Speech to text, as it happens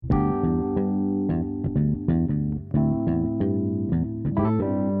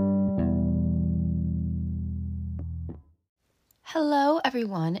Hello,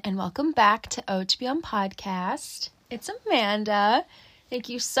 everyone, and welcome back to OTBM Podcast. It's Amanda. Thank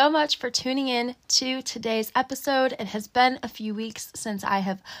you so much for tuning in to today's episode. It has been a few weeks since I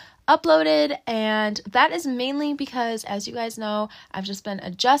have uploaded, and that is mainly because, as you guys know, I've just been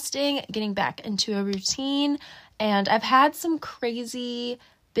adjusting, getting back into a routine, and I've had some crazy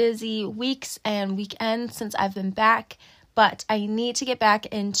busy weeks and weekends since I've been back, but I need to get back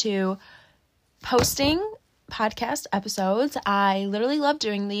into posting podcast episodes. I literally love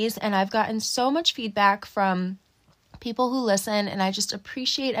doing these, and I've gotten so much feedback from people who listen, and I just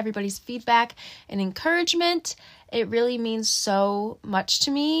appreciate everybody's feedback and encouragement. It really means so much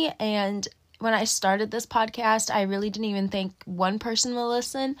to me, and when I started this podcast, I really didn't even think one person will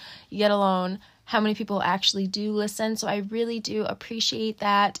listen, yet alone how many people actually do listen. So I really do appreciate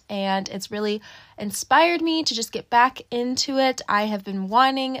that, and it's really inspired me to just get back into it. I have been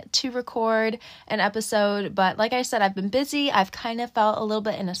wanting to record an episode, but like I said, I've been busy. I've kind of felt a little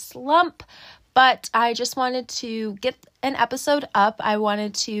bit in a slump, but I just wanted to get an episode up. I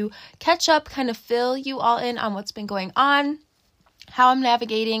wanted to catch up, kind of fill you all in on what's been going on, how I'm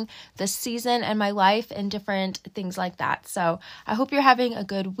navigating this season and my life and different things like that. So I hope you're having a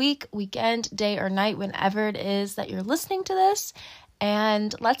good week, weekend, day, or night, whenever it is that you're listening to this.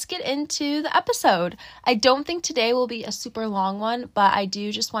 And let's get into the episode. I don't think today will be a super long one, but I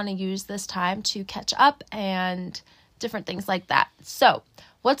do just want to use this time to catch up and different things like that. So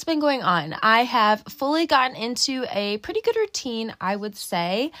what's been going on? I have fully gotten into a pretty good routine, I would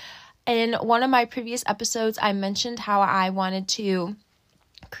say. In one of my previous episodes, I mentioned how I wanted to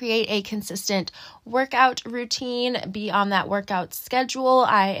create a consistent workout routine, be on that workout schedule.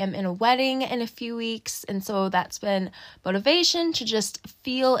 I am in a wedding in a few weeks, and so that's been motivation to just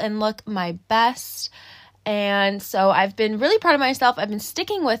feel and look my best. And so I've been really proud of myself. I've been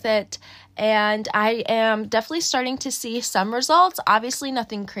sticking with it, and I am definitely starting to see some results. Obviously,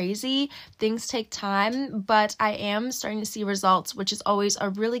 nothing crazy. Things take time, but I am starting to see results, which is always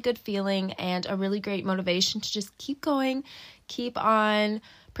a really good feeling and a really great motivation to just keep going, keep on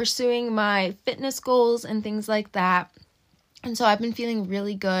pursuing my fitness goals and things like that. And so I've been feeling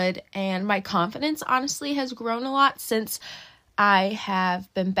really good, and my confidence honestly has grown a lot since I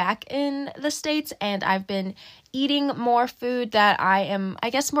have been back in the States, and I've been eating more food that I am,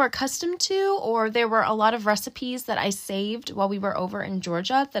 I guess, more accustomed to, or there were a lot of recipes that I saved while we were over in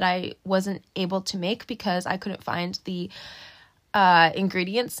Georgia that I wasn't able to make because I couldn't find the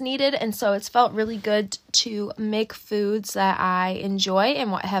ingredients needed. And so it's felt really good to make foods that I enjoy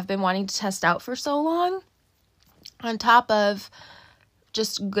and what have been wanting to test out for so long, on top of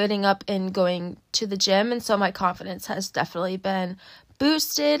just getting up and going to the gym. And so my confidence has definitely been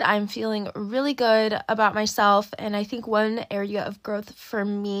boosted. I'm feeling really good about myself. And I think one area of growth for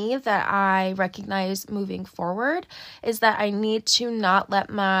me that I recognize moving forward is that I need to not let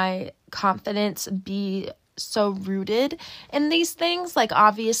my confidence be so rooted in these things. Like,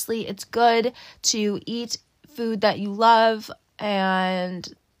 obviously, it's good to eat food that you love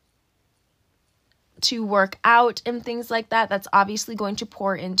and to work out and things like that. That's obviously going to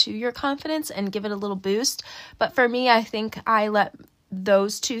pour into your confidence and give it a little boost. But for me, I think I let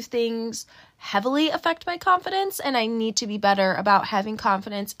those two things heavily affect my confidence, and I need to be better about having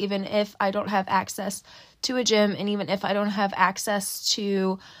confidence even if I don't have access to a gym, and even if I don't have access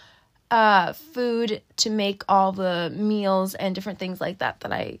to food to make all the meals and different things like that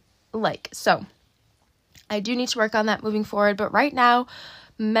that I like. So I do need to work on that moving forward. But right now,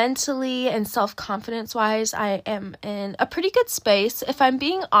 mentally and self-confidence wise, I am in a pretty good space. If I'm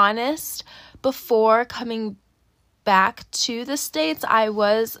being honest, before coming back to the States, I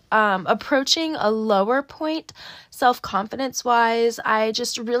was approaching a lower point self-confidence wise. I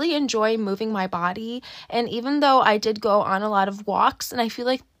just really enjoy moving my body, and even though I did go on a lot of walks, and I feel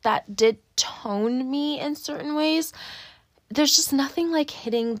like that did tone me in certain ways, there's just nothing like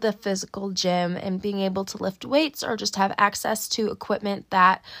hitting the physical gym and being able to lift weights or just have access to equipment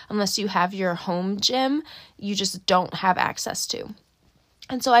that, unless you have your home gym, you just don't have access to.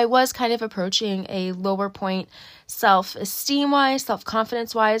 And so I was kind of approaching a lower point self-esteem-wise,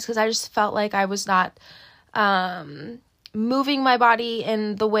 self-confidence-wise, because I just felt like I was not moving my body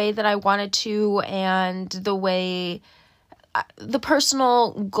in the way that I wanted to, and the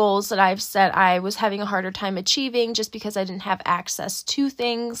personal goals that I've set, I was having a harder time achieving just because I didn't have access to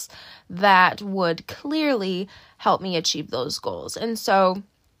things that would clearly help me achieve those goals. And so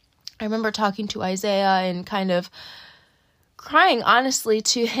I remember talking to Isaiah and kind of crying honestly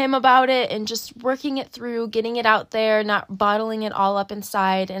to him about it and just working it through, getting it out there, not bottling it all up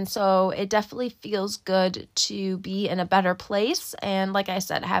inside. And so it definitely feels good to be in a better place. And like I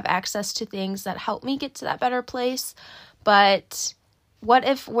said, have access to things that help me get to that better place. But what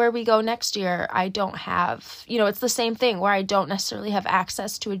if where we go next year, I don't have, it's the same thing where I don't necessarily have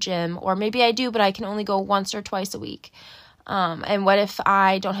access to a gym, or maybe I do, but I can only go once or twice a week. And what if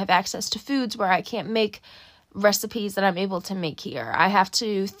I don't have access to foods where I can't make recipes that I'm able to make here? I have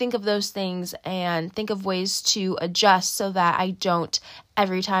to think of those things and think of ways to adjust so that I don't,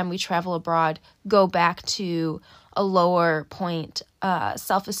 every time we travel abroad, go back to a lower point,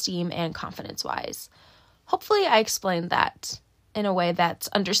 self-esteem and confidence-wise. Hopefully I explained that in a way that's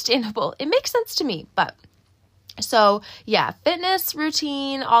understandable. It makes sense to me, but so yeah, fitness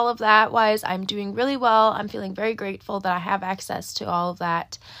routine, all of that wise, I'm doing really well. I'm feeling very grateful that I have access to all of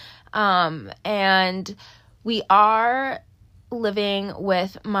that. And we are living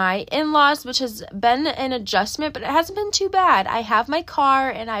with my in-laws, which has been an adjustment, but it hasn't been too bad. I have my car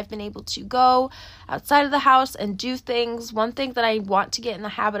and I've been able to go outside of the house and do things. One thing that I want to get in the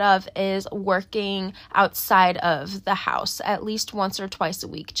habit of is working outside of the house at least once or twice a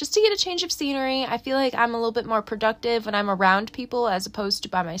week, just to get a change of scenery. I feel like I'm a little bit more productive when I'm around people as opposed to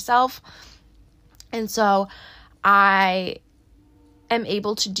by myself. And so I am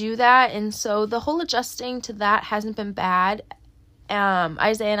able to do that. And so the whole adjusting to that hasn't been bad.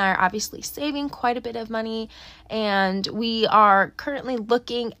 Isaiah and I are obviously saving quite a bit of money, and we are currently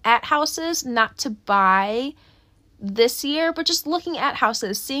looking at houses, not to buy this year, but just looking at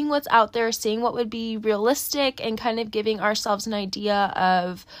houses, seeing what's out there, seeing what would be realistic, and kind of giving ourselves an idea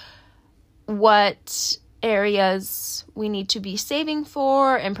of what areas we need to be saving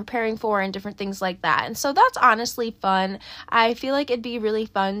for and preparing for and different things like that. And so that's honestly fun. I feel like it'd be really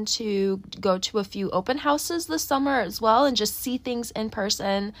fun to go to a few open houses this summer as well and just see things in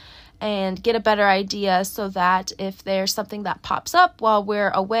person and get a better idea, so that if there's something that pops up while we're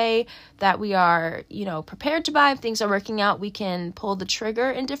away that we are, prepared to buy, if things are working out, we can pull the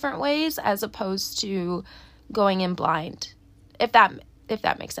trigger in different ways as opposed to going in blind, if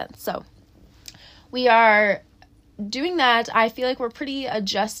that makes sense. So we are doing that. I feel like we're pretty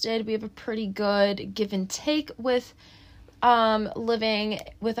adjusted. We have a pretty good give and take with living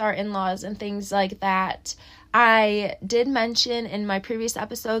with our in-laws and things like that. I did mention in my previous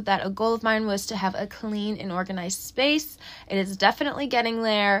episode that a goal of mine was to have a clean and organized space. It is definitely getting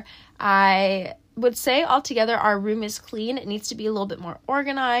there. I would say altogether our room is clean. It needs to be a little bit more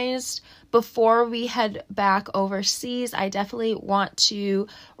organized. Before we head back overseas, I definitely want to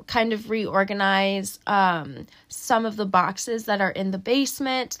kind of reorganize some of the boxes that are in the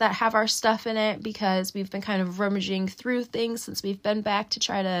basement that have our stuff in it, because we've been kind of rummaging through things since we've been back to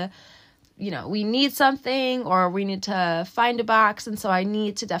try to, we need something or we need to find a box. And so I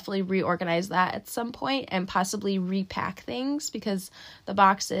need to definitely reorganize that at some point and possibly repack things because the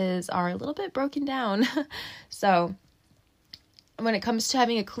boxes are a little bit broken down. So when it comes to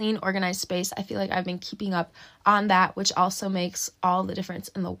having a clean, organized space, I feel like I've been keeping up on that, which also makes all the difference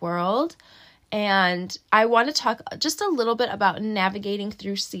in the world. And I want to talk just a little bit about navigating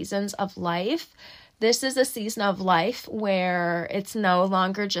through seasons of life. This is a season of life where it's no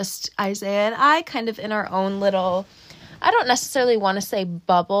longer just Isaiah and I kind of in our own little, I don't necessarily want to say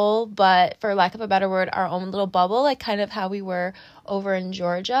bubble, but for lack of a better word, our own little bubble, like kind of how we were over in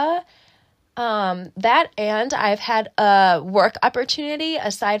Georgia. That and I've had a work opportunity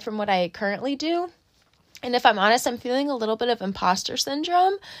aside from what I currently do. And if I'm honest, I'm feeling a little bit of imposter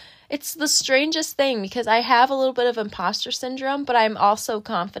syndrome. It's the strangest thing because I have a little bit of imposter syndrome, but I'm also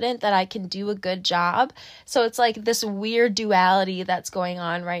confident that I can do a good job. So it's like this weird duality that's going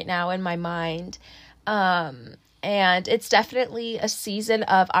on right now in my mind. And it's definitely a season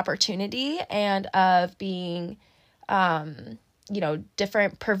of opportunity and of being,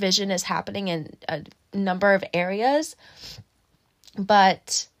 different provision is happening in a number of areas.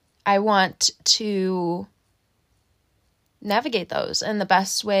 But I want to navigate those in the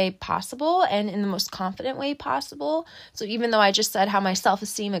best way possible and in the most confident way possible. So even though I just said how my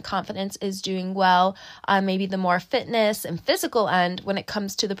self-esteem and confidence is doing well on maybe the more fitness and physical end, when it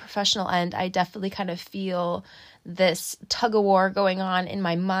comes to the professional end, I definitely kind of feel this tug of war going on in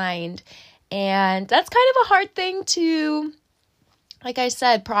my mind. And that's kind of a hard thing to, like I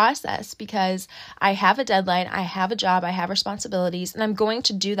said, process, because I have a deadline, I have a job, I have responsibilities, and I'm going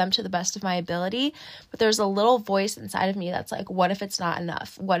to do them to the best of my ability. But there's a little voice inside of me that's like, what if it's not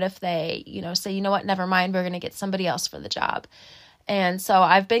enough? What if they, say, you know what, never mind, we're going to get somebody else for the job. And so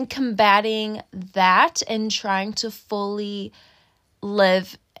I've been combating that and trying to fully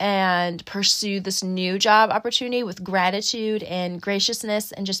live and pursue this new job opportunity with gratitude and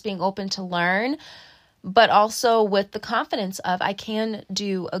graciousness and just being open to learn, but also with the confidence of I can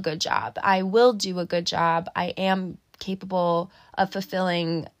do a good job. I will do a good job. I am capable of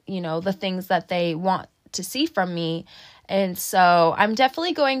fulfilling, the things that they want to see from me. And so I'm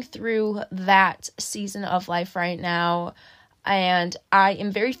definitely going through that season of life right now. And I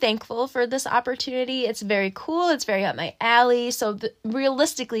am very thankful for this opportunity. It's very cool. It's very up my alley. So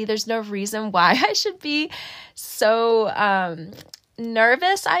realistically, there's no reason why I should be so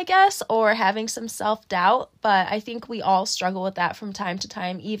nervous, I guess, or having some self-doubt. But I think we all struggle with that from time to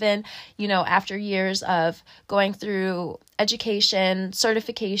time, even, after years of going through education,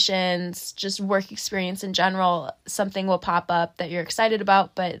 certifications, just work experience in general. Something will pop up that you're excited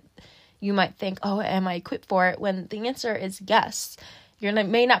about, but you might think, oh, am I equipped for it? When the answer is yes. You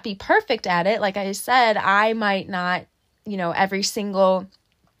may not be perfect at it. Like I said, I might not, every single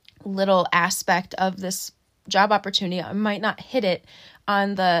little aspect of this job opportunity, I might not hit it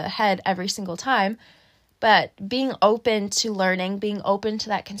on the head every single time. But being open to learning, being open to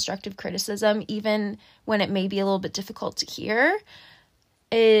that constructive criticism, even when it may be a little bit difficult to hear,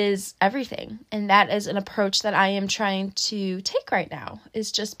 is everything. And that is an approach that I am trying to take right now, is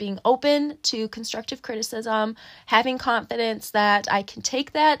just being open to constructive criticism, having confidence that I can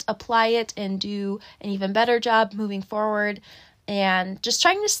take that, apply it, and do an even better job moving forward. And just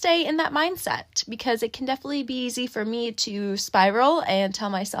trying to stay in that mindset, because it can definitely be easy for me to spiral and tell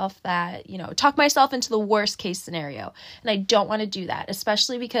myself that, talk myself into the worst case scenario. And I don't want to do that,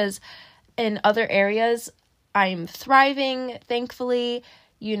 especially because in other areas, I'm thriving, thankfully.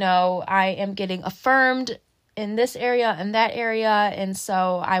 I am getting affirmed in this area and that area. And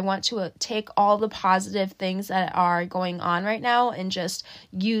so I want to take all the positive things that are going on right now and just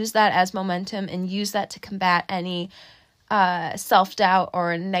use that as momentum and use that to combat any self-doubt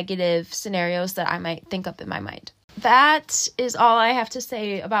or negative scenarios that I might think up in my mind. That is all I have to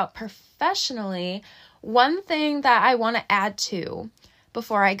say about professionally. One thing that I want to add to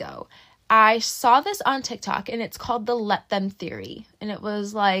before I go, I saw this on TikTok and it's called the let them theory. And it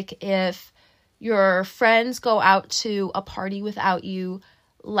was like, if your friends go out to a party without you,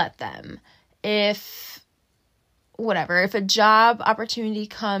 let them. If a job opportunity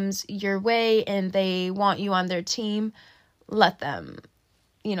comes your way and they want you on their team, let them,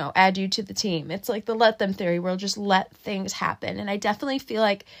 add you to the team. It's like the let them theory, where we'll just let things happen. And I definitely feel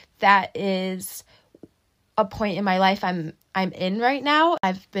like that is a point in my life I'm in right now.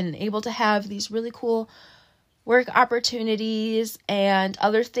 I've been able to have these really cool work opportunities, and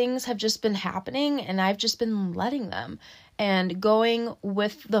other things have just been happening, and I've just been letting them and going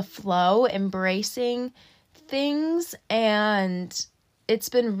with the flow, embracing things. And it's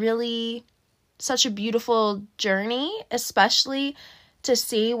been really such a beautiful journey, especially to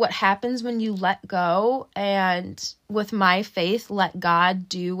see what happens when you let go, and with my faith, let God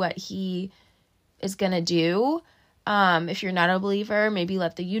do what he is going to do. If you're not a believer, maybe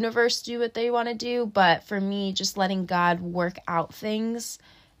let the universe do what they want to do. But for me, just letting God work out things.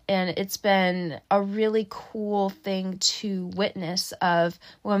 And it's been a really cool thing to witness, of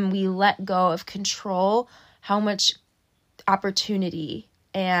when we let go of control, how much opportunity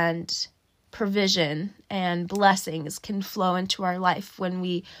and provision and blessings can flow into our life when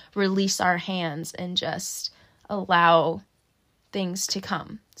we release our hands and just allow things to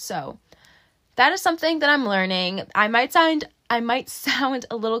come. So that is something that I'm learning. I might sound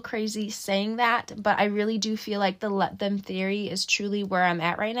a little crazy saying that, but I really do feel like the let them theory is truly where I'm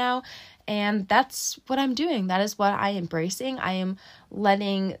at right now. And that's what I'm doing. That is what I am embracing. I am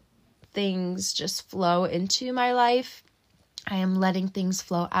letting things just flow into my life. I am letting things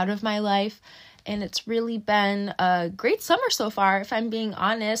flow out of my life. And it's really been a great summer so far, if I'm being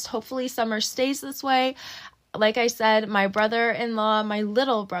honest. Hopefully summer stays this way. Like I said, my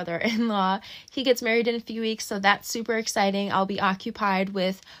little brother-in-law, he gets married in a few weeks, so that's super exciting. I'll be occupied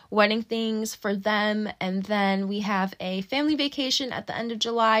with wedding things for them, and then we have a family vacation at the end of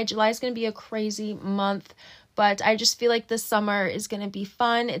July. July is going to be a crazy month, but I just feel like this summer is going to be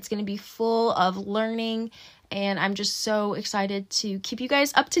fun. It's going to be full of learning, and I'm just so excited to keep you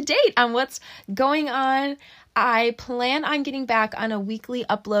guys up to date on what's going on. I plan on getting back on a weekly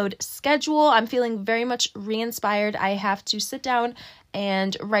upload schedule. I'm feeling very much re-inspired. I have to sit down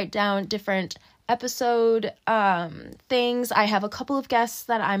and write down different episode things. I have a couple of guests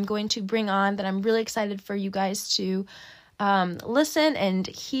that I'm going to bring on that I'm really excited for you guys to listen and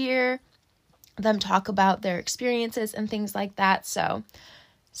hear them talk about their experiences and things like that. So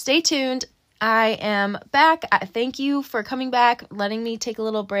stay tuned. I am back. Thank you for coming back, letting me take a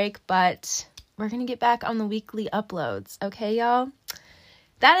little break, but we're going to get back on the weekly uploads. Okay, y'all?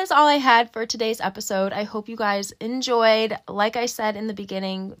 That is all I had for today's episode. I hope you guys enjoyed. Like I said in the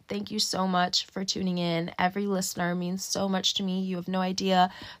beginning, thank you so much for tuning in. Every listener means so much to me. You have no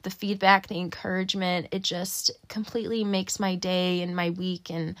idea. The feedback, the encouragement, it just completely makes my day and my week.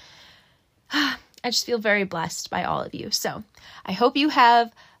 And I just feel very blessed by all of you. So I hope you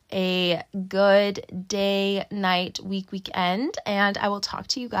have a good day, night, weekend, and I will talk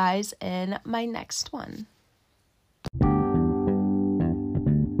to you guys in my next one.